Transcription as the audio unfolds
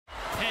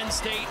Penn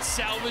State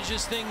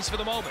salvages things for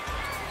the moment.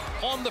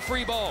 On the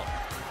free ball,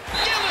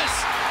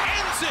 Gillis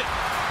ends it.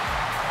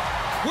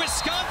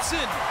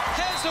 Wisconsin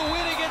has a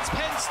win against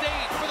Penn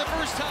State for the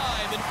first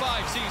time in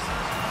 5 seasons.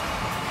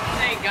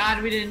 Thank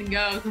God we didn't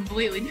go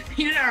completely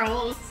defeated our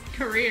whole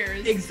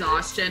careers.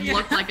 Exhaustion,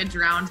 looked like a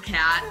drowned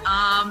cat.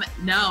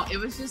 No, it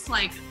was just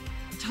like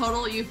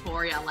total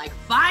euphoria. Like,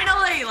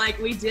 finally, like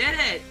we did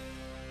it.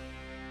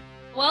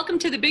 Welcome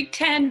to the Big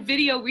Ten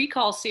Video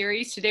Recall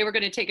Series. Today we're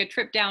going to take a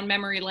trip down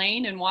memory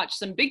lane and watch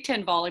some Big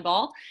Ten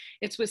volleyball.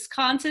 It's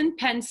Wisconsin,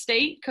 Penn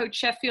State. Coach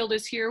Sheffield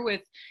is here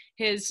with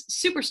his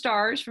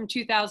superstars from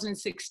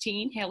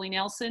 2016, Haleigh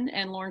Nelson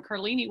and Lauren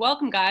Carlini.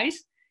 Welcome, guys.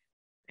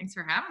 Thanks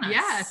for having us.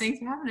 Yeah, thanks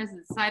for having us.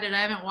 Excited.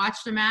 I haven't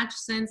watched a match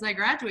since I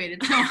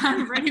graduated, so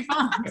I'm pretty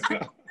pumped.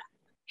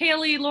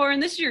 Haleigh, Lauren,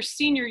 this is your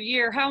senior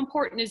year. How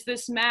important is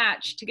this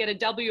match to get a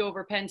W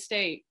over Penn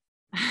State?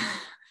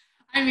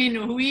 I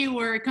mean, we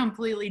were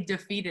completely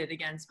defeated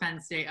against Penn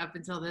State up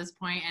until this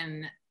point,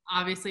 and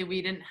obviously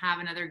we didn't have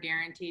another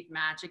guaranteed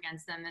match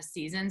against them this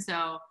season.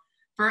 So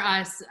for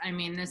us, I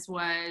mean, this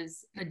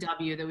was a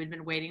W that we'd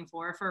been waiting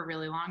for a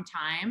really long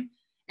time.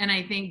 And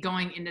I think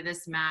going into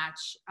this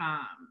match,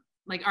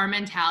 like our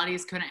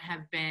mentalities couldn't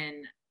have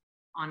been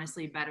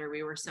honestly better.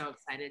 We were so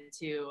excited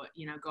to,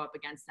 go up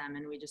against them,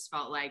 and we just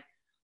felt like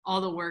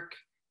all the work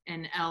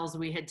and L's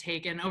we had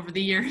taken over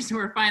the years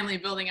were finally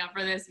building up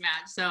for this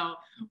match. So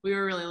we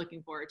were really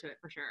looking forward to it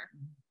for sure.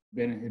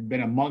 Had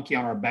been a monkey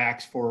on our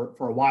backs for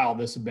a while.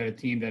 This had been a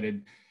team that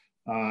had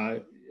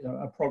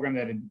a program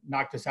that had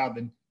knocked us out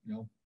in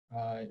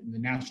the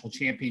national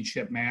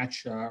championship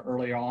match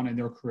early on in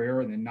their career,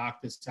 and then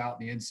knocked us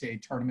out in the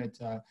NCAA tournament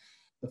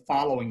the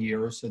following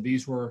year. So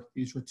these were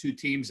two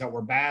teams that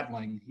were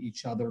battling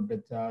each other,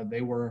 but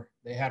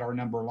they had our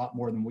number a lot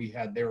more than we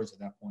had theirs at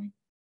that point.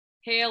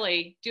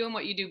 Haleigh, doing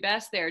what you do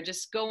best there,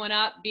 just going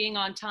up, being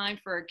on time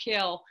for a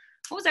kill.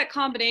 What was that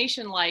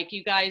combination like,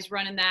 you guys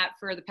running that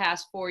for the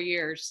past 4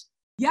 years?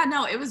 Yeah,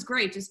 no, it was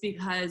great just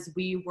because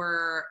we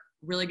were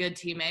really good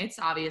teammates,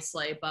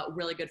 obviously, but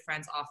really good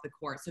friends off the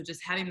court. So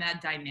just having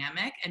that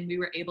dynamic, and we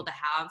were able to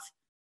have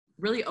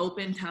really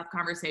open, tough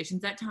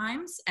conversations at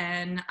times.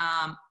 And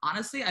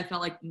honestly, I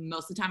felt like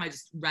most of the time I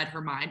just read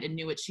her mind and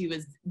knew what she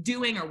was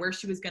doing or where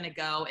she was going to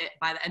go.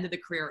 By the end of the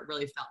career, it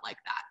really felt like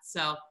that.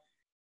 So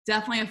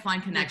definitely a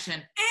fun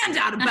connection and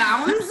out of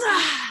bounds.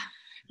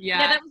 Yeah,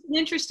 that was an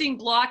interesting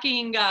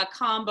blocking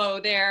combo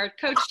there.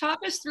 Coach, talk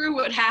us through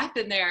what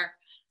happened there.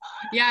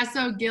 Yeah,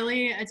 so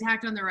Gilly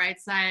attacked on the right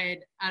side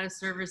out of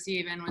serve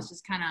receive and was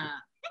just kind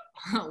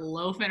of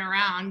loafing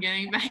around,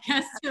 getting back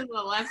us to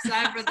the left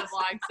side for the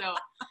block. So,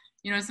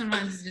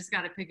 sometimes you just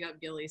got to pick up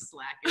Gilly's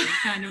slack. It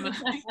was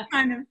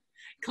kind of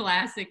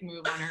classic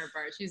move on her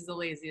part. She's the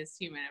laziest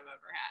teammate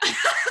I've ever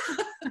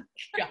had.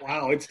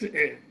 Wow,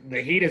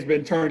 the heat has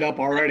been turned up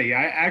already.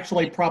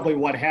 Probably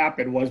what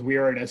happened was we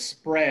were in a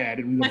spread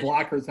and the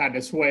blockers had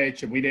to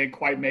switch, and we didn't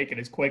quite make it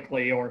as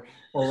quickly or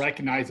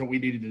recognize that we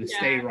needed to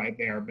stay right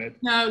there. But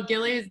no,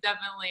 Gilly is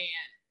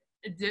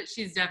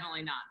she's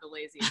definitely not the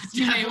laziest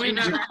teammate we've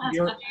ever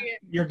had.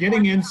 You're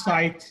getting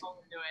insight.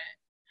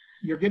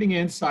 You're getting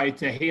insight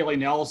to Haleigh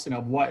Nelson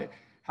of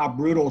how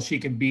brutal she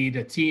can be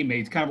to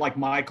teammates, kind of like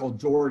Michael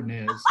Jordan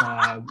is.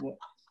 A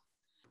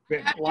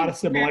lot of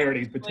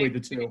similarities between the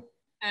two.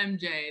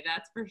 MJ,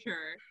 that's for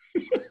sure.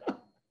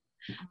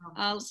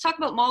 Let's talk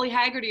about Molly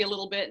Haggerty a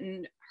little bit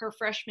and her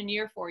freshman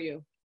year for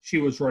you. She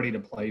was ready to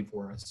play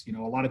for us. A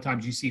lot of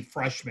times you see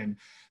freshmen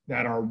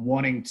that are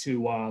wanting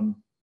to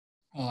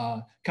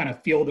kind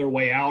of feel their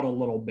way out a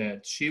little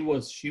bit. She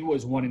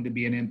was wanting to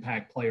be an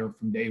impact player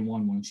from day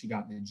one when she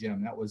got in the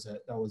gym. That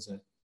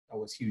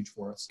was huge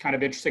for us. Kind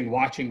of interesting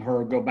watching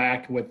her go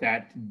back with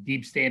that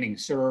deep standing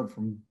serve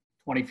from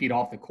 20 feet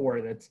off the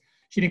court.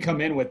 She didn't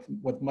come in with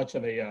much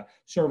of a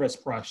service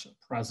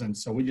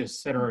presence, so we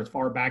just set her as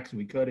far back as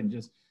we could and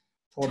just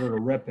told her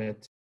to rip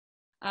it.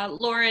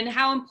 Lauren,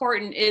 how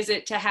important is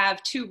it to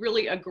have two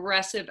really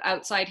aggressive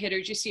outside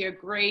hitters? You see a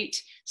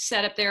great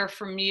setup there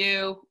from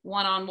you,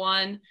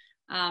 one-on-one.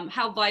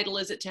 How vital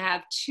is it to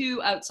have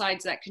two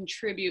outsides that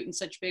contribute in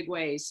such big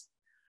ways?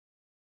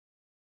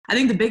 I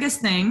think the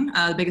biggest thing,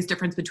 the biggest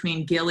difference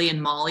between Gilly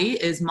and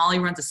Molly is Molly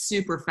runs a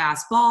super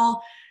fast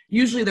ball.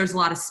 Usually there's a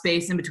lot of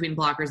space in between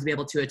blockers to be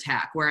able to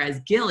attack.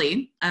 Whereas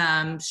Gilly,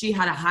 she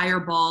had a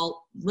higher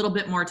ball, a little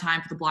bit more time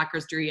for the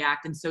blockers to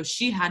react. And so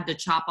she had to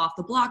chop off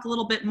the block a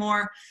little bit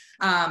more.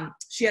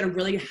 She had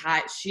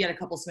a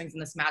couple swings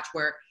in this match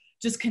where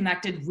just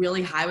connected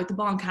really high with the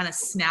ball and kind of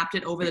snapped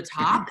it over the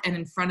top and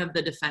in front of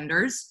the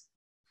defenders.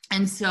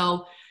 And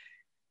so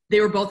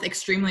they were both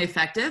extremely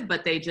effective,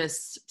 but they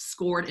just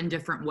scored in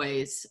different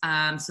ways.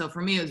 So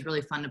for me, it was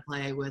really fun to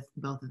play with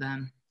both of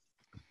them.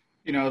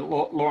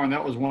 Lauren,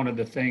 that was one of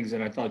the things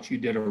that I thought you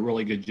did a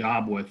really good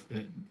job with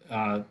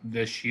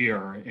this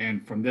year.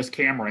 And from this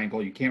camera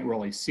angle, you can't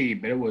really see,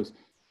 but it was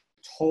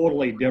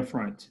totally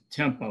different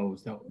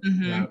tempos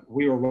that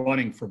we were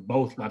running for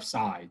both left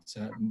sides.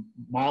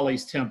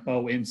 Molly's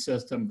tempo in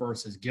system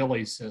versus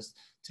Gilly's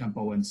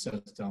tempo in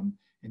system,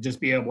 and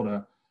just be able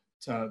to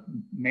to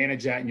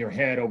manage that in your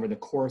head over the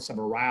course of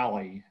a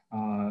rally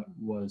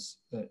was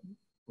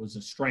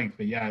a strength.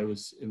 But yeah, it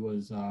was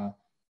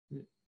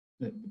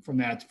from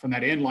that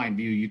inline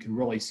view, you can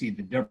really see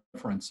the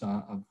difference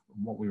of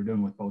what we were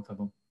doing with both of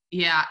them.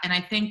 Yeah, and I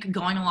think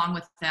going along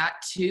with that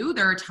too,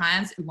 there are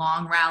times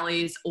long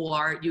rallies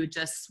or you would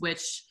just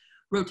switch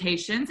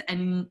rotations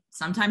and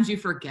sometimes you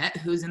forget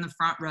who's in the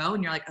front row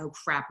and you're like, oh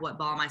crap, what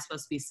ball am I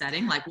supposed to be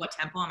setting? Like what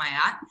tempo am I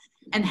at?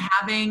 And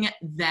having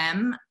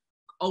them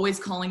always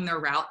calling their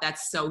route,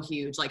 that's so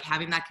huge. Like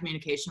having that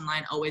communication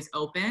line always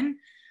open.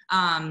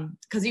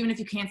 Because even if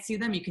you can't see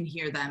them, you can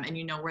hear them and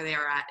you know where they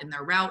are at in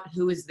their route,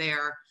 who is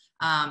there,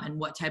 and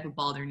what type of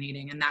ball they're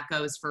needing. And that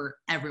goes for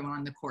everyone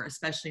on the court,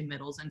 especially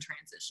middles and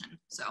transition.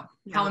 So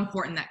how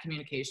important that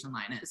communication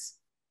line is.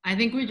 I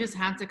think we just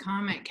have to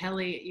comment,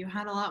 Kelly, you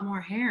had a lot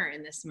more hair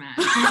in this match.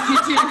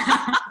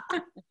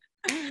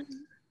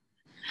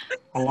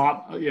 A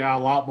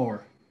lot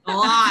more. A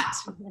lot.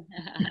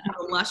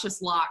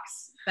 Luscious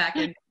locks back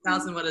in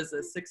 2000, what is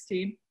this,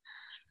 16?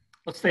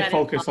 Let's stay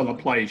focused on the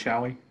play,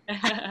 shall we?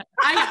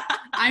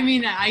 I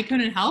mean, I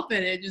couldn't help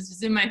it. It just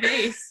was in my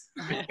face.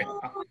 Say,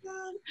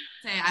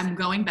 I'm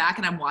going back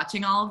and I'm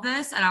watching all of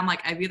this, and I'm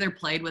like, I've either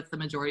played with the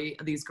majority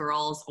of these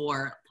girls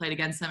or played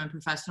against them in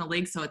professional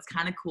leagues, so it's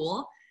kind of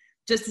cool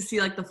just to see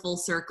like the full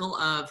circle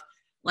of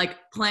like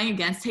playing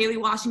against Haleigh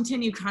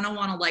Washington. You kind of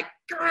want to like,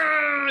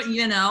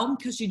 you know,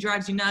 because she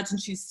drives you nuts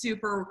and she's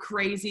super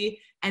crazy.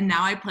 And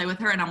now I play with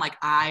her and I'm like,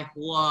 I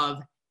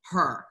love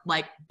her,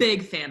 like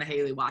big fan of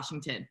Haleigh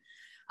Washington.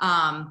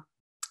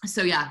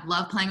 So yeah,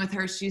 love playing with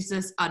her. She's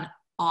just an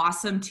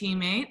awesome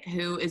teammate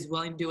who is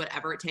willing to do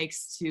whatever it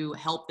takes to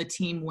help the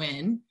team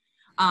win.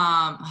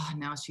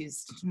 Now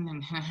she's You're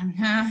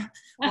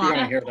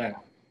gonna hear that.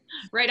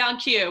 Right on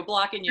cue,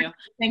 blocking you.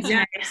 Thanks.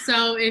 Yeah.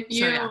 So if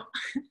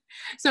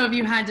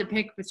you had to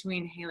pick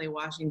between Haleigh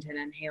Washington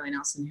and Haley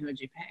Nelson, who would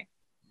you pick?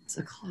 It's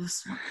a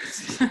close one.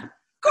 Of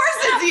course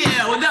it's you,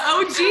 the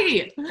OG.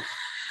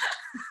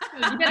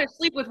 You better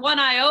sleep with one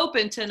eye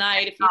open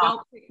tonight if you don't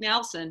pick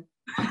Nelson.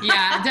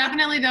 Yeah,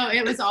 definitely though.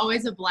 It was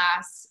always a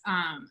blast.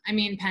 I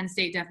mean, Penn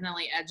State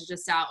definitely edged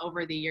us out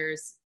over the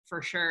years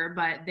for sure,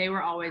 but they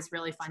were always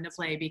really fun to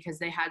play because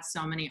they had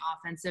so many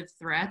offensive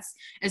threats,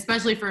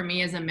 especially for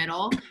me as a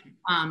middle.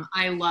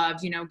 I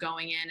loved,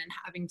 going in and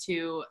having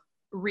to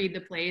read the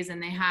plays, and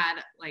they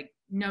had like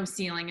no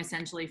ceiling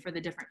essentially for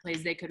the different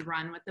plays they could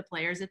run with the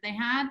players that they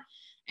had.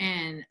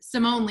 And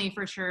Simone Lee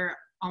for sure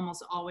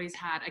almost always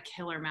had a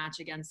killer match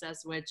against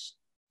us, which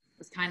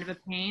was kind of a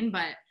pain,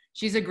 but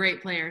she's a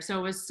great player. So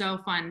it was so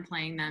fun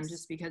playing them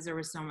just because there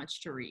was so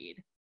much to read.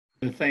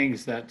 The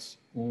things that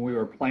when we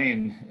were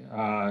playing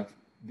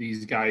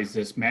these guys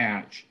this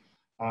match,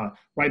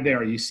 right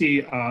there, you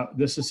see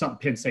this is something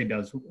Penn State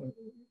does.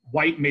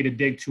 White made a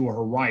dig to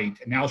her right,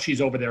 and now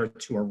she's over there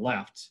to her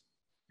left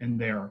and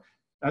there.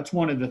 That's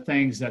one of the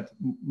things that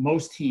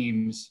most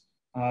teams,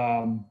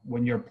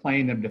 when you're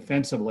playing them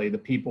defensively, the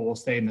people will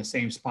stay in the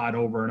same spot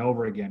over and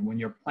over again. When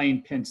you're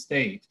playing Penn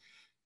State,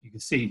 you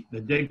can see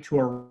the dig to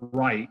her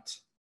right.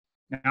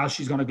 Now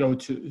she's going to go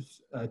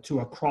to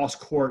a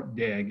cross-court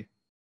dig.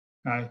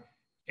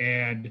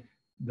 And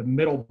the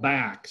middle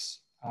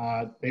backs,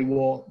 they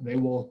will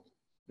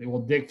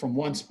dig from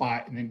one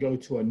spot and then go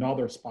to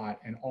another spot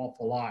an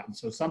awful lot. And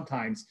so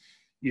sometimes,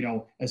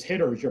 as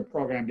hitters, you're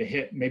programmed to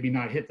hit, maybe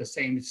not hit the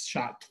same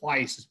shot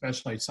twice,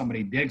 especially if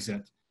somebody digs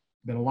it.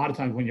 But a lot of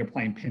times when you're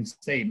playing Penn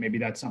State, maybe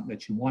that's something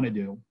that you want to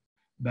do.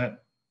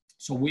 But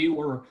so we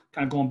were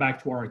kind of going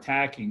back to our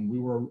attacking. We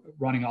were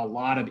running a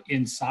lot of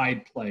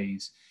inside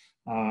plays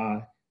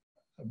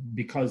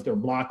because their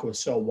block was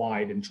so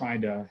wide, and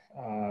trying to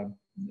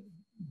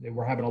they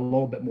were having a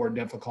little bit more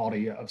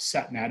difficulty of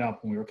setting that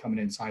up when we were coming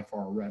inside for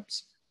our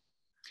reps.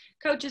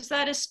 Coach, is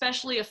that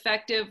especially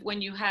effective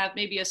when you have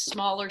maybe a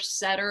smaller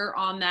setter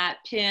on that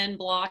pin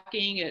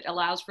blocking? It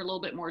allows for a little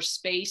bit more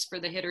space for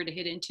the hitter to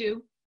hit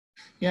into?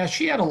 Yeah,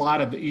 she had a lot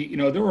of,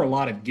 there were a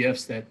lot of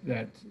gifts that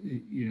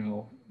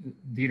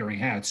Dieter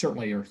had.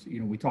 Certainly,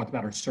 we talked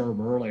about her serve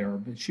earlier,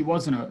 but she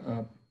wasn't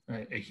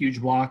a huge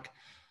block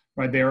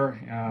right there.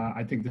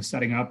 I think the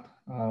setting up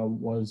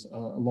was a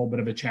little bit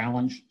of a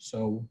challenge.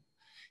 So,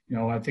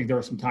 I think there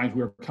were some times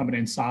we were coming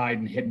inside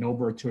and hitting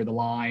over to the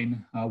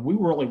line. We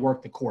really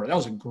worked the court. That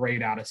was a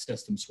great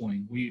out-of-system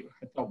swing.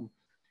 I thought,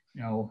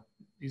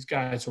 these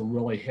guys were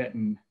really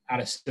hitting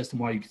out-of-system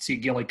while you could see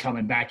Gilly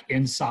coming back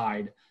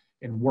inside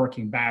and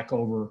working back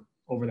over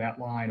that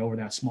line, over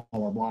that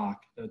smaller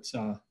block. That's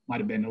might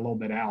have been a little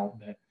bit out,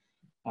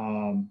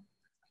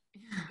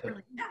 but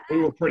we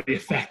were pretty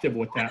effective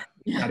with that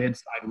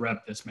inside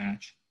rep this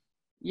match.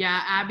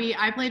 Yeah, Abby,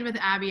 I played with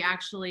Abby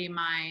actually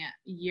my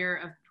year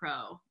of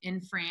pro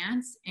in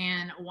France.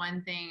 And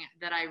one thing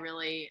that I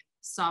really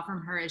saw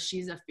from her is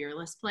she's a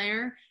fearless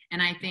player. And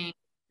I think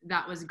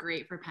that was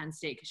great for Penn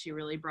State because she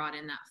really brought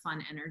in that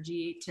fun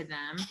energy to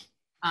them.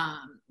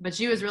 But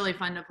she was really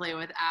fun to play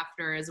with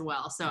after as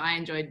well. So I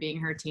enjoyed being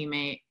her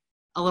teammate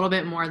a little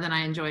bit more than I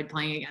enjoyed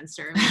playing against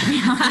her. To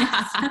be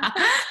honest.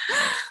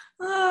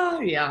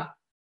 Oh, yeah.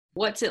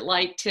 What's it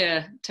like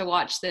to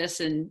watch this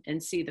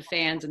and see the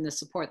fans and the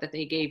support that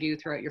they gave you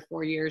throughout your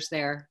 4 years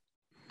there?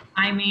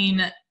 I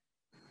mean,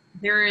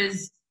 there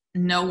is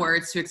no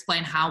words to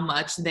explain how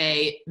much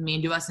they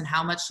mean to us and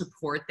how much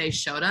support they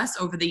showed us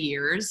over the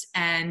years.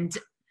 And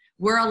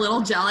we're a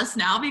little jealous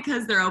now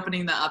because they're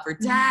opening the upper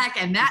deck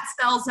and that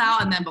sells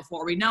out. And then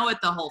before we know it,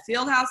 the whole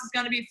field house is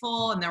going to be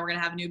full and then we're going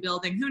to have a new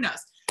building. Who knows?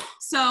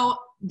 So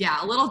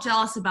yeah, a little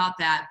jealous about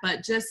that,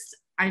 but just,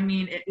 I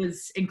mean, it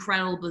was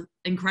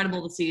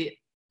incredible to see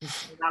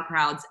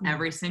crowds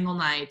every single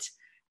night.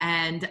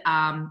 And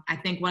I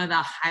think one of the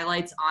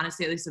highlights,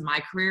 honestly, at least in my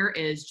career,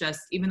 is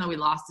just, even though we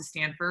lost to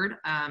Stanford,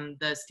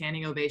 the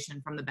standing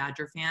ovation from the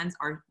Badger fans,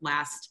 our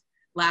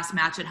last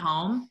match at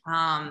home,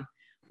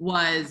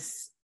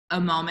 was a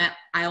moment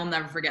I'll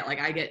never forget. Like,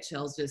 I get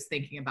chills just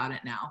thinking about it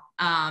now.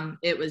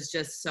 It was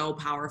just so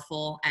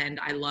powerful,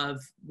 and I love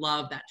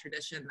that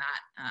tradition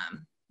that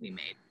we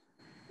made.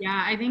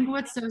 Yeah, I think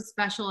what's so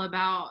special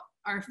about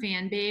our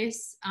fan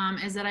base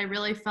is that I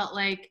really felt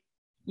like,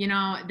 you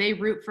know, they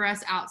root for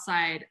us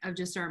outside of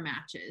just our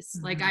matches.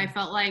 Mm-hmm. Like, I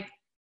felt like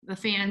the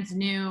fans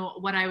knew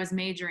what I was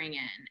majoring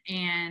in,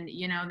 and,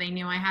 you know, they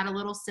knew I had a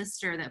little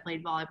sister that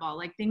played volleyball,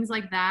 like things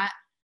like that,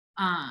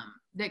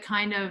 that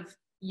kind of,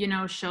 you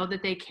know, show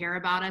that they care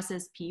about us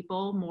as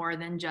people more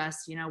than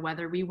just, you know,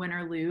 whether we win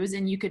or lose.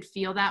 And you could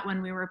feel that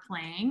when we were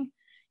playing.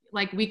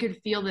 Like, we could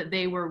feel that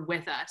they were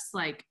with us,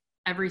 like,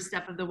 every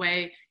step of the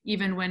way,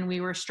 even when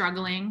we were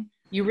struggling.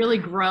 You really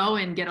grow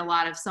and get a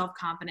lot of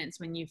self-confidence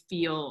when you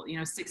feel, you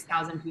know,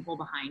 6,000 people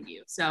behind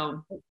you.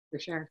 So for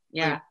sure.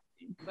 Yeah.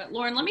 But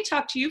Lauren, let me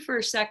talk to you for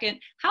a second.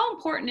 How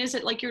important is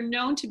it? Like, you're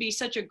known to be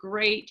such a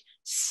great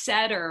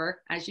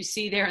setter, as you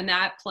see there in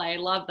that play.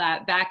 Love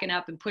that, backing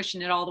up and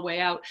pushing it all the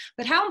way out.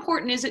 But how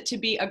important is it to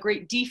be a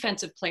great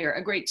defensive player,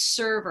 a great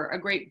server,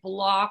 a great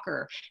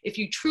blocker, if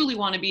you truly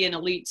want to be an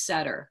elite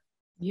setter?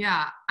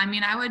 Yeah. I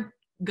mean, I would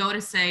go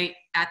to say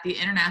at the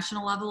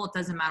international level, it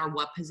doesn't matter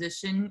what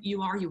position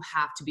you are, you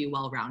have to be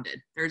well-rounded.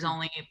 There's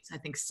only, I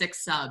think,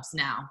 6 subs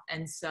now.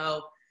 And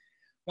so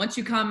once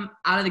you come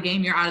out of the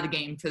game, you're out of the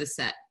game for the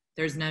set.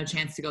 There's no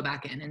chance to go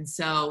back in. And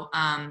so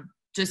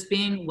just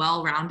being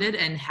well-rounded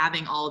and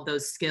having all of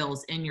those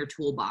skills in your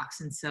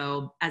toolbox. And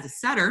so as a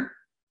setter,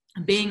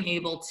 being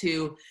able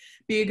to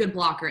be a good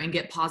blocker and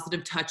get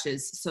positive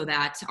touches so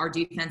that our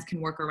defense can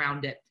work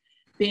around it.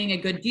 Being a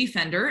good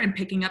defender and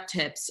picking up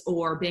tips,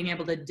 or being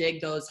able to dig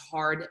those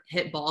hard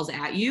hit balls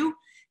at you,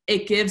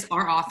 it gives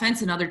our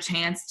offense another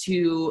chance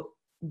to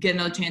get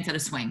another chance at a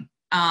swing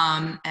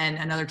and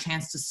another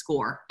chance to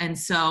score. And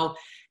so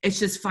it's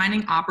just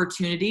finding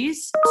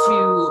opportunities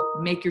to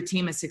make your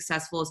team as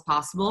successful as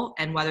possible.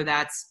 And whether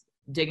that's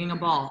digging a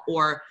ball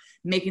or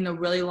making a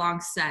really long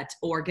set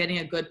or getting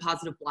a good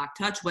positive block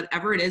touch,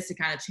 whatever it is to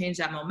kind of change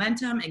that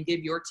momentum and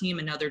give your team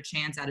another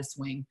chance at a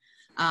swing.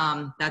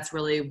 That's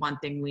really one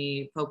thing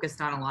we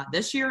focused on a lot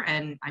this year.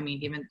 And I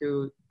mean, even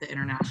through the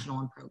international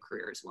and pro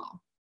career as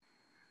well.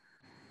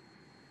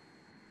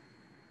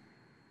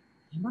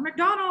 Amber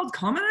McDonald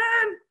coming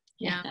in.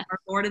 Yeah. Our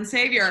Lord and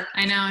Savior.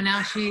 I know.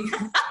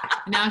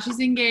 Now she's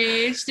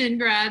engaged in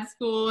grad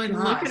school, and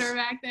look at her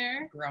back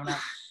there. Grown up.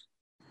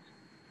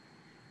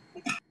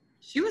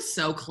 She was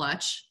so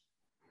clutch.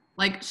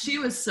 Like, she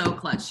was so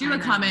clutch. She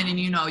would come in and,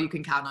 you know, you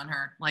can count on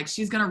her. Like,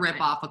 she's going to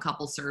rip off a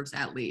couple serves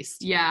at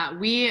least. Yeah.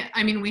 we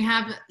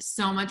have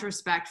so much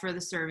respect for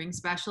the serving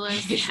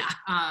specialists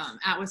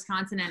at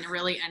Wisconsin and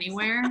really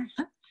anywhere,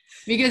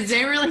 because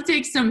they really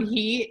take some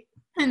heat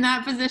in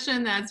that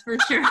position. That's for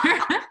sure.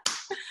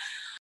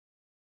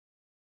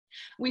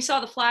 We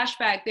saw the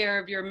flashback there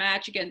of your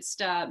match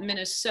against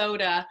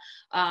Minnesota.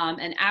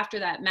 And after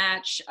that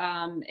match,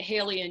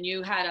 Haleigh and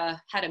you had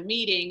a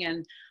meeting,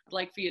 and I'd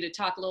like for you to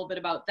talk a little bit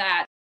about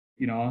that.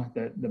 You know,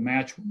 the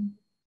match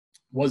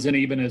wasn't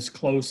even as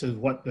close as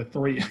what the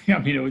three, I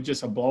mean, it was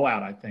just a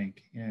blowout, I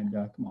think. And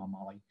come on,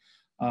 Molly.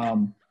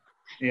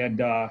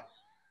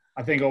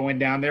 I think I went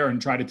down there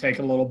and tried to take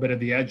a little bit of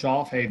the edge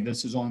off. Hey,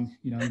 this is on,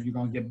 you know, you're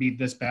going to get beat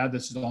this bad.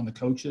 This is on the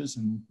coaches,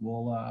 and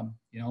we'll,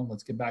 you know,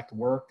 let's get back to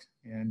work.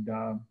 And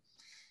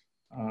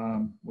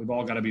we've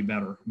all got to be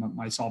better,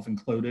 myself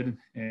included.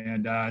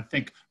 And I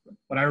think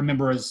what I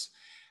remember is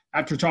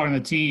after talking to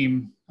the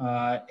team,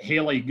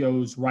 Haleigh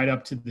goes right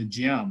up to the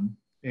gym,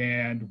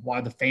 and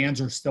while the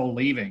fans are still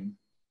leaving,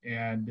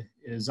 and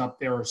is up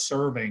there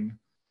serving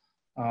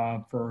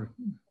for,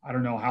 I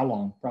don't know how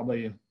long,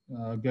 probably a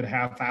good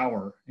half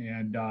hour,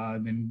 and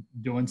then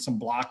doing some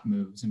block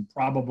moves, and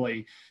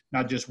probably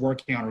not just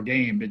working on her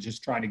game, but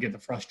just trying to get the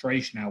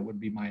frustration out would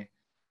be my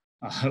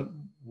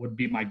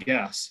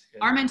guess.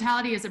 Our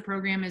mentality as a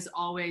program is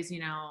always,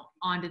 you know,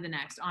 on to the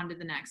next.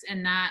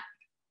 And that,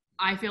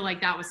 I feel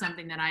like that was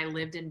something that I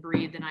lived and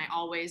breathed, and I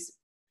always,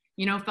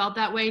 you know, felt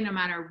that way no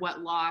matter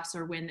what loss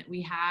or win that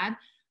we had.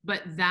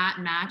 But that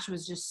match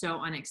was just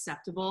so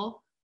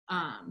unacceptable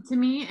to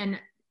me. And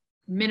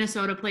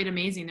Minnesota played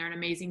amazing. They're an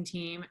amazing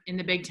team. In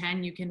the Big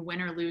Ten, you can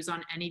win or lose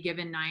on any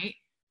given night,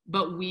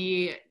 but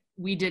we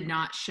did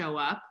not show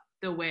up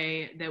the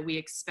way that we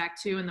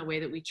expect to and the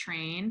way that we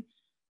train.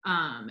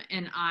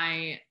 And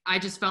I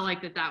just felt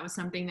like that was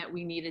something that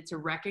we needed to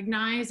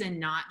recognize and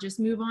not just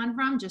move on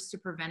from, just to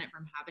prevent it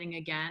from happening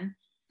again.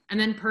 And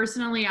then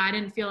personally, I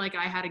didn't feel like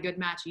I had a good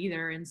match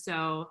either. And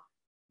so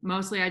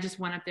mostly I just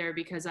went up there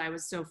because I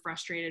was so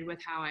frustrated with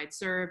how I'd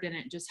served, and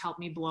it just helped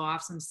me blow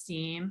off some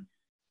steam.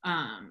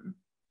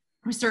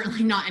 It was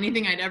certainly not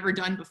anything I'd ever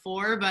done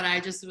before, but I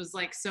just was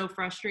like so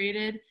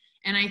frustrated.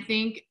 And I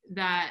think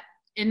that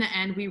in the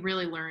end, we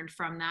really learned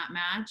from that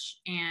match,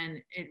 and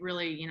it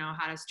really, you know,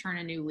 had us turn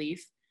a new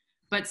leaf.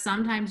 But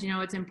sometimes, you know,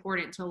 it's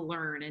important to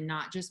learn and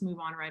not just move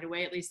on right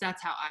away. At least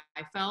that's how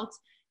I felt.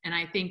 And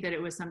I think that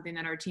it was something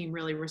that our team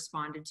really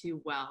responded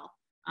to well.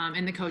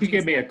 And the coaching. She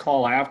gave me a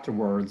call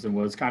afterwards and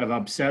was kind of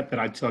upset that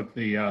I took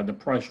the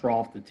pressure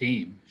off the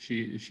team.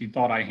 She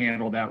thought I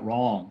handled that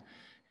wrong,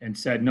 and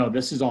said, "No,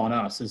 this is on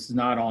us. This is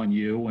not on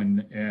you."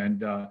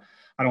 And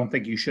I don't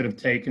think you should have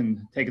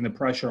taken the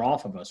pressure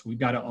off of us. We've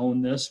got to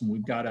own this, and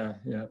we've got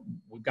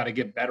to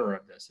get better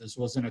at this. This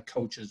wasn't a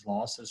coach's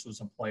loss. This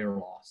was a player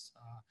loss.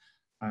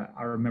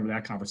 I remember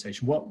that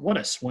conversation. What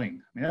a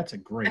swing! I mean, that's a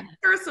great.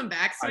 There was some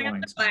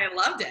backswing, but I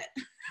loved it.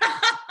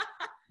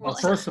 Well,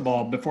 first of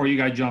all, before you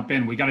guys jump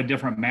in, we got a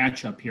different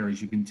matchup here,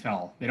 as you can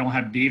tell. They don't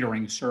have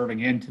Dietering serving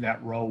into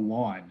that row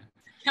one.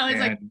 Kelly's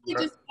like, you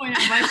just point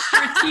out my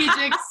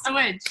strategic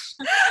switch.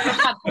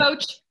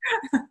 Coach.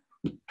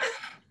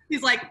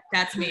 He's like,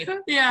 that's me.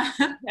 Yeah.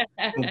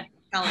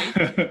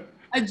 Kelly.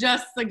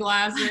 Adjust the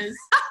glasses.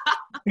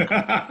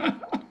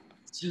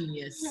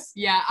 Genius.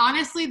 Yeah,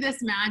 honestly,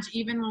 this match,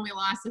 even when we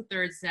lost the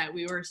third set,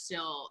 we were in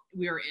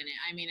it.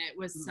 I mean, it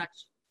was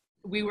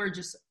we were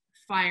just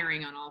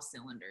firing on all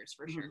cylinders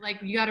for sure.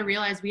 Like, you got to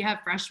realize we have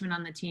freshmen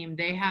on the team.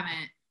 They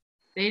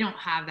don't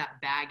have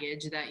that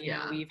baggage that, you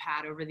know, we've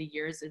had over the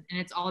years. And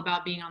it's all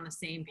about being on the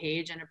same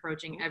page and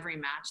approaching every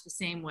match the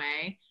same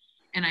way.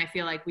 And I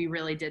feel like we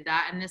really did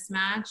that in this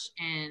match,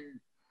 and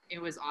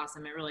it was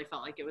awesome. It really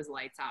felt like it was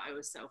lights out. It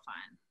was so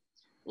fun.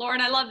 Lauren,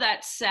 I love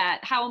that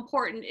set. How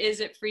important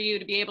is it for you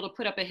to be able to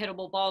put up a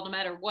hittable ball no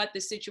matter what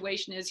the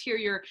situation is? Here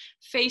you're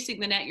facing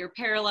the net, you're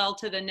parallel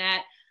to the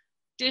net,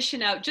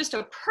 dishing out just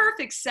a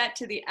perfect set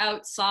to the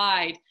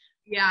outside.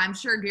 Yeah, I'm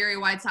sure Gary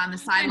White's on the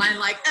sideline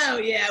like, oh,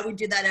 yeah, we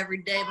do that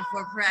every day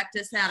before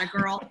practice. Had a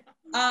girl.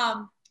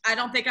 I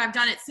don't think I've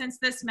done it since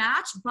this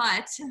match,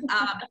 but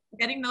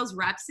getting those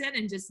reps in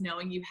and just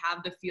knowing you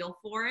have the feel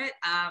for it,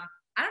 I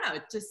don't know,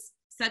 it just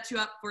sets you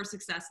up for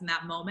success in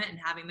that moment, and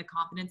having the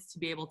confidence to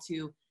be able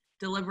to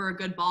deliver a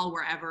good ball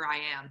wherever I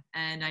am.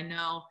 And I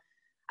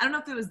don't know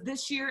if it was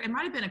this year, it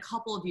might have been a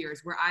couple of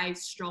years where I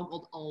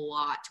struggled a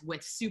lot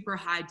with super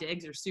high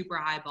digs or super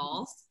high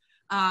balls,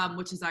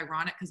 which is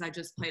ironic because I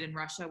just played in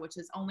Russia, which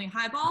is only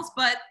high balls.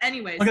 But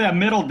anyways. Look at that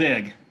middle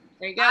dig.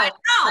 There you go. I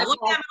know. Look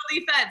at that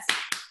middle defense.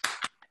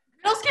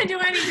 Girls can't do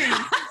anything.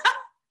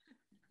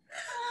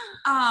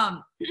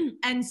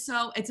 And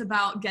so it's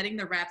about getting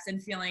the reps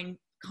and feeling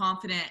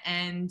confident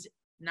and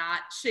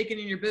not shaking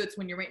in your boots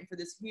when you're waiting for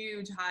this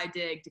huge high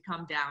dig to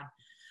come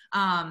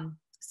down.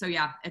 So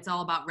yeah, it's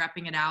all about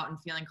repping it out and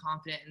feeling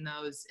confident in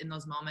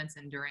those moments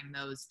and during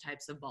those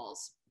types of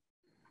balls.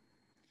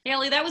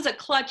 Haleigh, that was a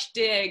clutch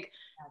dig.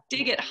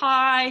 Dig it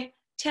high,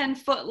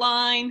 10-foot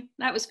line.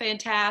 That was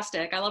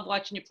fantastic. I love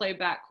watching you play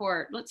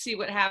backcourt. Let's see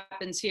what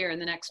happens here in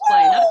the next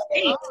play. That was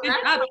eight. Good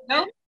job,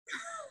 no?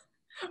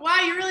 Wow,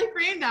 you really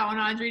framed that one,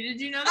 Audrey. Did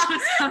you know that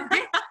was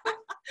something?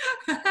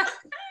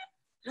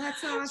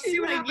 Let's see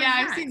what happens. Yeah,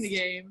 I've seen the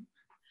game.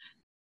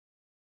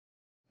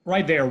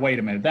 Right there, wait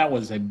a minute. That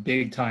was a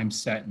big-time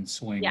set and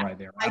swing right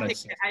there. I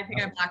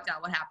think I blocked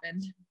out what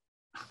happened.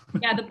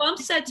 Yeah, the bump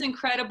set's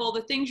incredible.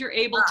 The things you're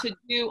able to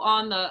do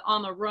on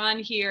the run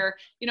here.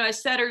 You know,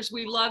 as setters,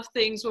 we love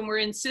things when we're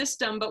in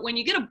system, but when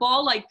you get a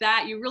ball like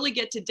that, you really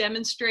get to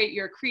demonstrate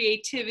your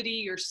creativity,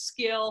 your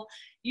skill.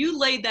 You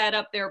laid that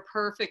up there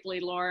perfectly,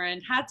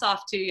 Lauren. Hats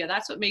off to you.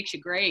 That's what makes you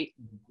great.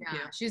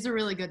 Yeah, she's a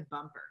really good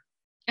bumper.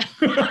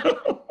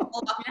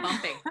 All about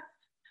bumping.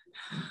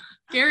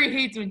 Gary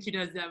hates when she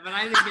does that, but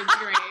I think it's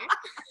great.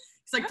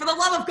 It's like, for the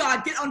love of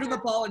God, get under the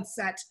ball and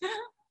set.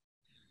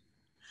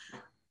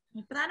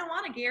 But I don't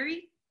want to,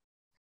 Gary.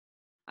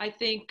 I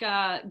think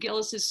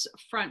Gillis's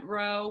front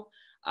row,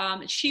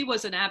 she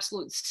was an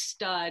absolute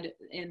stud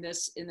in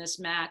this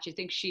match. I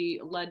think she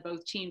led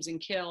both teams in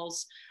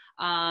kills.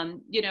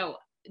 You know,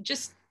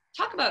 just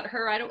talk about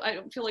her. I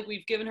don't feel like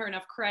we've given her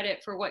enough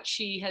credit for what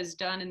she has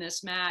done in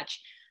this match.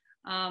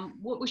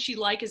 What was she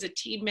like as a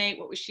teammate?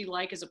 What was she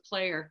like as a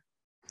player?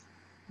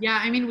 Yeah,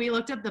 I mean, we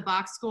looked up the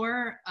box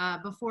score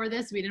before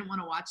this. We didn't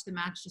want to watch the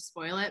match to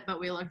spoil it, but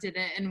we looked at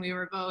it and we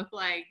were both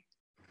like,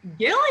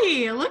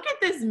 Gilly, look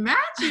at this match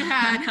you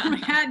had.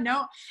 We had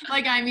no,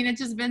 like, I mean, it's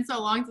just been so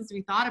long since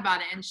we thought about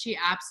it, and she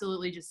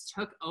absolutely just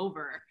took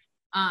over.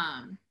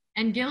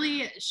 And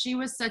Gilly, she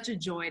was such a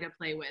joy to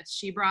play with.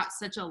 She brought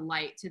such a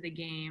light to the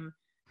game.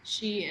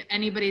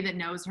 Anybody that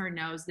knows her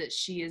knows that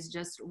she is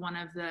just one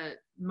of the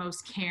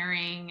most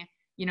caring,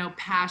 you know,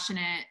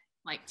 passionate,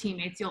 like,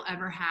 teammates you'll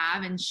ever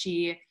have. And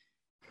she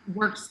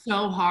works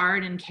so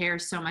hard and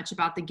cares so much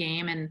about the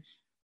game. And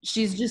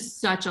she's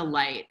just such a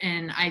light.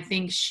 And I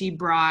think she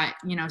brought,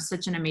 you know,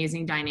 such an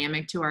amazing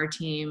dynamic to our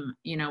team,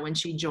 you know, when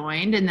she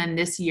joined. And then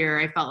this year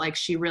I felt like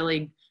she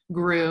really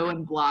grew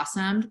and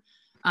blossomed.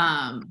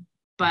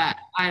 But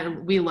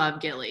we love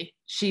Gilly.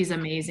 She's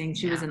amazing.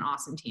 She was an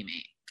awesome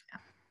teammate.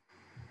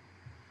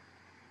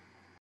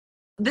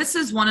 This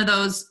is one of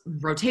those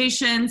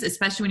rotations,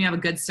 especially when you have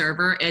a good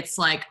server. It's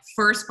like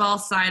first ball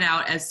side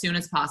out as soon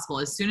as possible.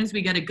 As soon as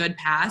we get a good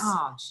pass,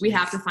 we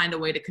have to find a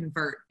way to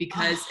convert,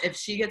 because if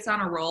she gets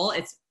on a roll,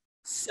 it's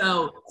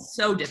so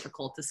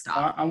difficult to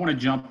stop. I want to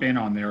jump in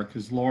on there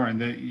because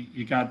Lauren,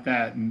 you got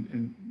that,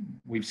 and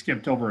we've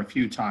skipped over a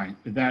few times.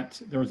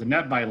 But there was a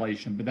net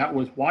violation, but that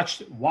was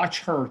watch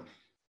her.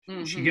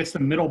 Mm-hmm. She gets the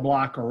middle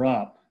blocker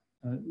up.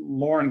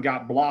 Lauren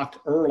got blocked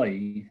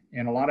early,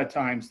 and a lot of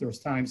times there's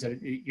times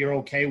that you're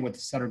okay with the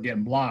setter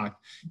getting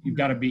blocked. You've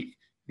got to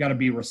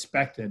be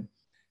respected,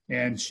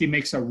 and she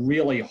makes a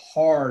really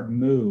hard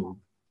move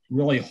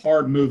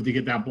to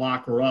get that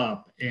blocker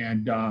up,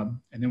 and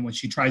then when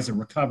she tries to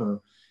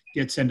recover,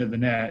 gets into the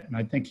net. And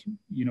I think,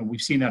 you know,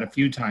 we've seen that a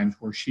few times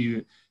where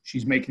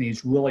she's making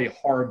these really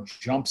hard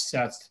jump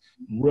sets,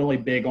 really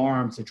big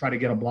arms to try to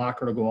get a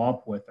blocker to go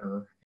up with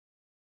her.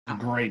 A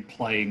great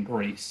play and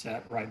great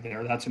set right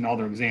there. That's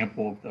another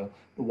example of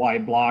the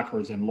wide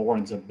blockers and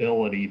Lauren's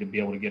ability to be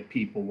able to get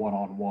people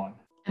one-on-one.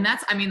 And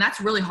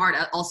that's really hard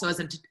also as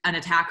an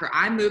attacker.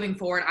 I'm moving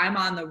forward. I'm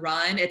on the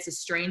run. It's a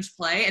strange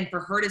play. And for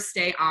her to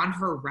stay on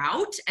her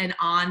route and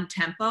on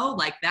tempo,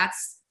 like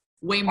that's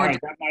way more. Right,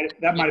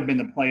 that might have been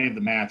the play of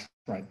the match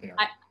right there.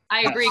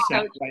 I agree,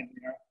 Coach. Right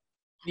there.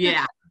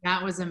 Yeah,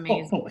 that was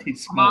amazing.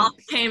 Mom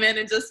came in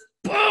and just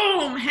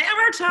boom,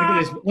 hammer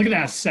time. Look at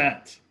that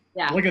set.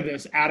 Yeah. Look at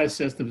this out of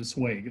system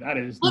swing. That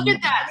is look at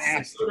that.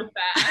 nasty. So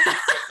fast.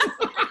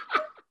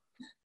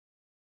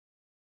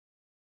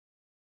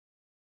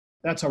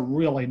 That's a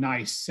really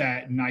nice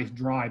set, nice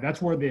drive.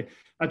 That's where the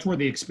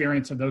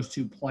experience of those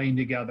two playing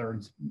together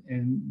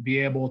and be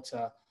able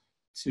to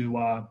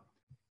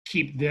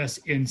keep this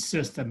in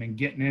system and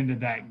getting into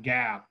that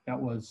gap.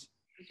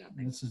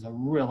 This is a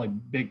really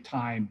big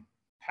time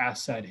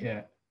pass set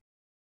hit.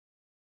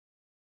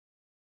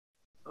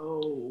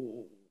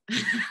 Oh.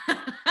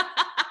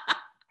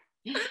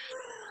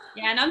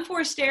 Yeah, an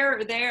unforced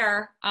error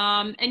there.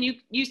 And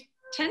you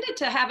tended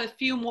to have a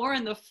few more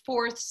in the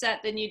fourth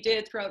set than you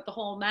did throughout the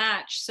whole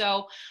match.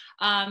 So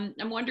I'm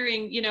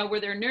wondering, you know, were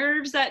there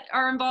nerves that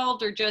are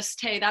involved, or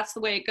just, hey, that's the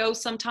way it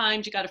goes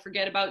sometimes? You got to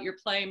forget about your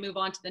play and move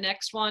on to the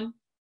next one?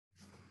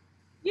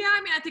 Yeah,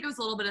 I mean, I think it was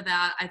a little bit of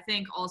that. I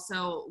think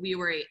also we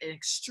were an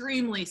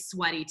extremely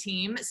sweaty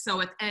team. So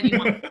if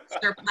anyone hits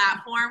their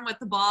platform with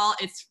the ball,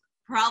 it's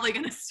probably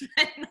going to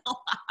spin a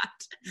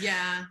lot.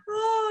 Yeah.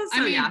 Oh,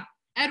 so, I mean, yeah.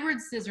 Edward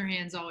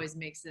Scissorhands always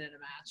makes it in a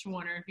match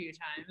one or a few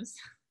times.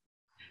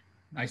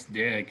 Nice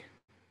dig.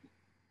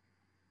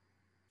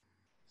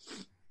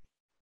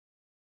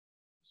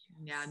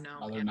 Yeah,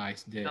 no. Another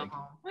nice dig. Go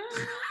home.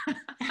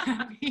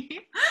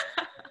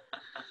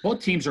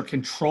 Both teams are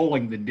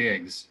controlling the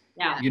digs.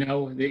 Yeah. You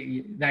know,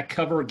 that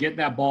cover, get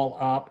that ball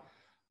up.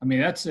 I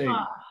mean,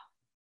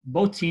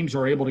 both teams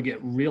are able to get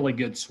really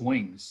good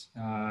swings,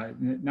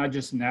 not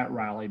just in that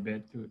rally,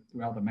 but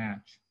throughout the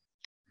match.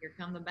 Here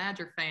come the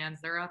Badger fans.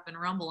 They're up and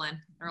rumbling.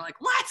 They're like,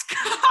 let's go!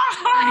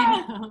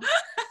 I know.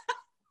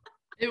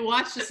 It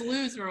watched us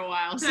lose for a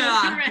while. So they're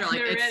like,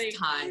 ready. it's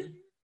time.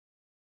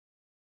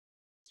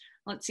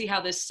 Let's see how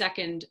this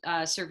second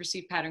serve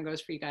receive pattern goes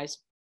for you guys.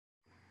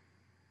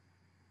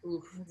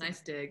 Oof,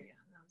 nice dig. Yeah,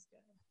 that was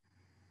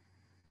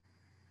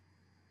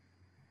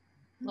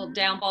good. Little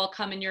down ball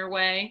coming your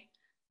way.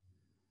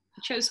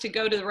 He chose to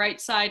go to the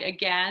right side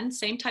again.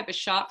 Same type of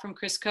shot from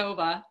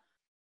Kriskova.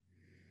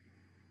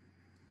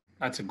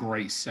 That's a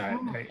great set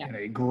and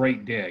a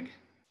great dig.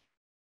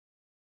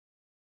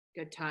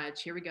 Good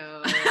touch. Here we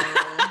go.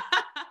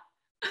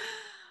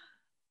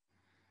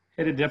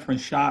 Hit a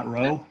different shot,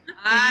 Ro.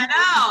 I know.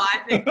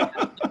 I think a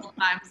couple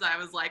times I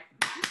was like,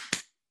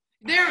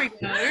 there we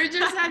go.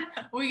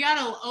 We got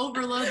to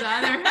overload the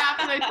other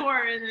half of the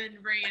court and then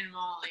bring in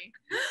Molly.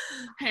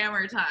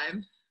 Hammer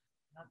time.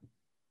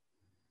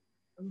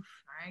 Oof,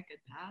 all right, good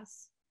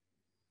pass.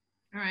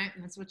 All right,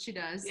 that's what she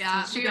does.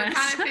 Yeah, we were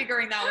kind of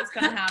figuring that was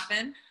going to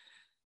happen.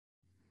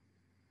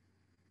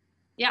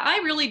 Yeah, I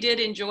really did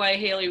enjoy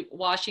Haleigh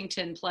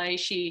Washington play.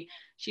 She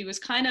was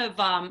kind of,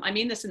 I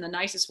mean this in the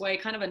nicest way,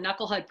 kind of a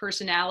knucklehead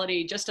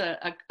personality, just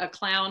a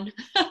clown.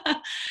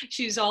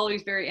 She's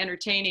always very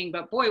entertaining,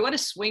 but boy, what a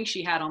swing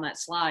she had on that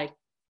slide.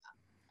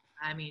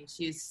 I mean,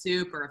 she's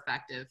super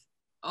effective.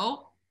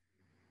 Oh,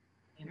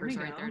 Amber's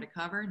right there to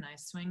cover.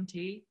 Nice swing,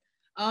 T.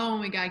 Oh,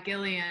 and we got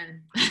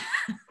Gillian,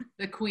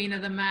 the queen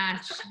of the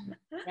match.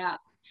 Yeah.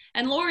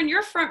 And Lauren,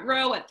 your front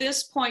row at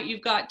this point, you've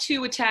got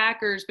two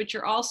attackers, but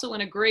you're also in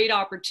a great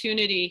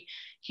opportunity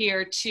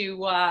here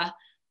to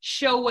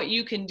show what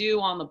you can do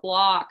on the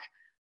block.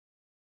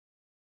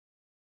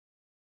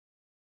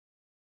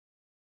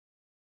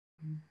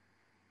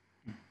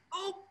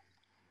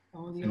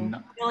 Oh, the old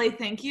Kelly,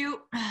 thank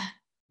you.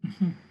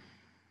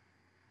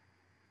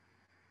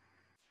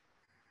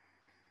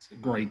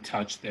 Great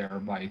touch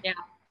there by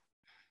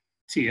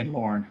T and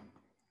Lauren.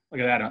 Look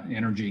at that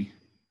energy.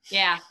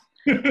 Yeah.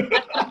 That's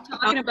what I'm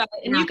talking about.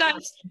 And you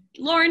guys,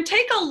 Lauren,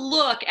 take a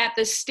look at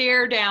the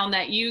stare down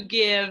that you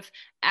give.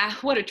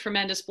 What a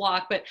tremendous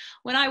block. But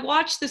when I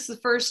watched this the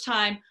first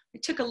time, I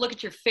took a look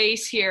at your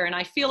face here, and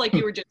I feel like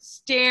you were just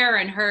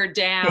staring her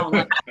down.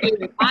 Like,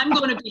 dude, I'm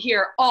going to be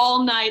here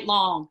all night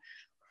long.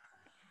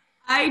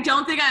 I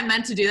don't think I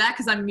meant to do that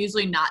because I'm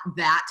usually not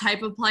that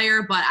type of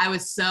player, but I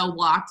was so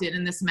locked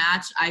in this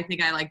match. I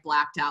think I like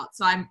blacked out.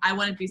 So I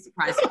wouldn't be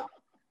surprised.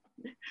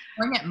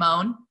 Bring it,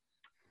 Moan.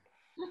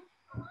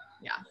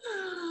 Yeah.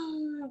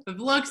 The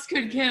looks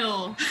could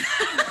kill.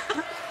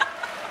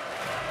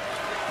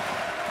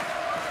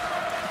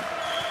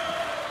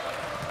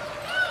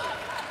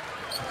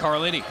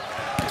 Carlini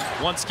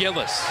wants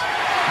Gillis.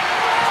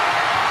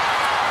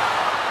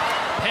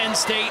 Penn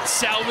State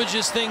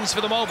salvages things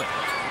for the moment.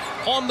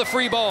 On the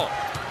free ball.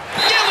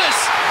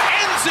 Gillis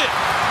ends it!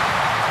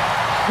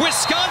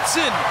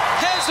 Wisconsin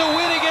has a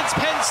win against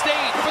Penn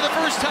State for the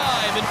first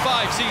time in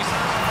 5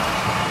 seasons.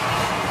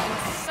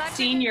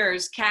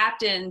 Seniors,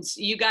 captains,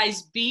 you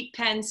guys beat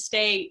Penn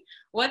State.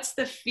 What's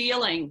the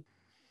feeling?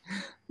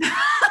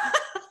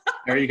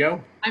 There you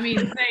go. I mean,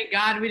 thank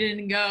God we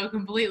didn't go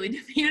completely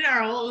defeated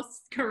our whole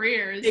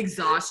careers.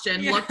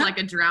 Exhaustion. Looked like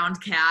a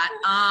drowned cat.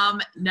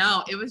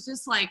 No, it was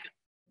just like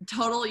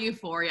total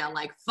euphoria.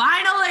 Like,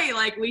 finally,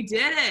 like we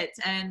did it.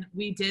 And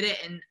we did it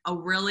in a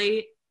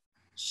really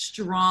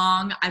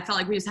strong, I felt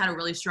like we just had a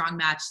really strong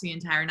match the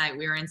entire night.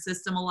 We were in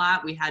system a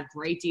lot. We had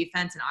great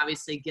defense, and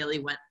obviously Gilly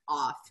went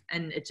off.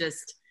 And it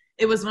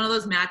was one of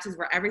those matches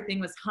where everything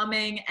was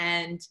humming,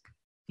 and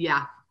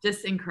yeah,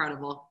 just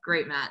incredible.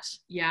 Great match.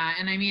 Yeah,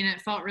 and I mean,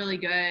 it felt really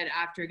good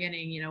after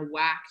getting,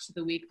 whacked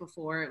the week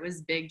before. It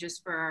was big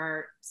just for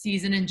our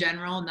season in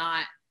general,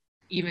 not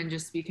even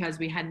just because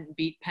we hadn't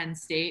beat Penn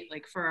State.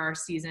 Like, for our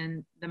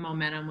season, the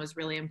momentum was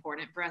really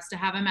important for us to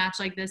have a match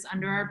like this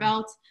under our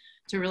belt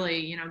to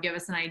really, give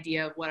us an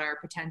idea of what our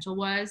potential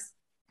was.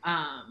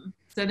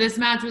 So this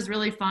match was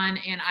really fun,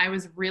 and I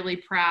was really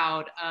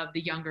proud of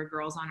the younger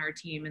girls on our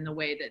team and the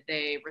way that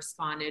they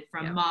responded,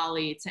 from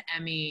Molly to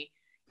Emmy,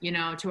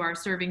 to our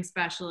serving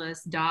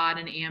specialists, Dodd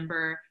and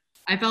Amber.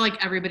 I felt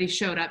like everybody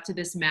showed up to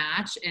this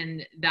match,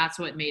 and that's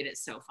what made it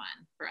so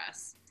fun for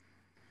us.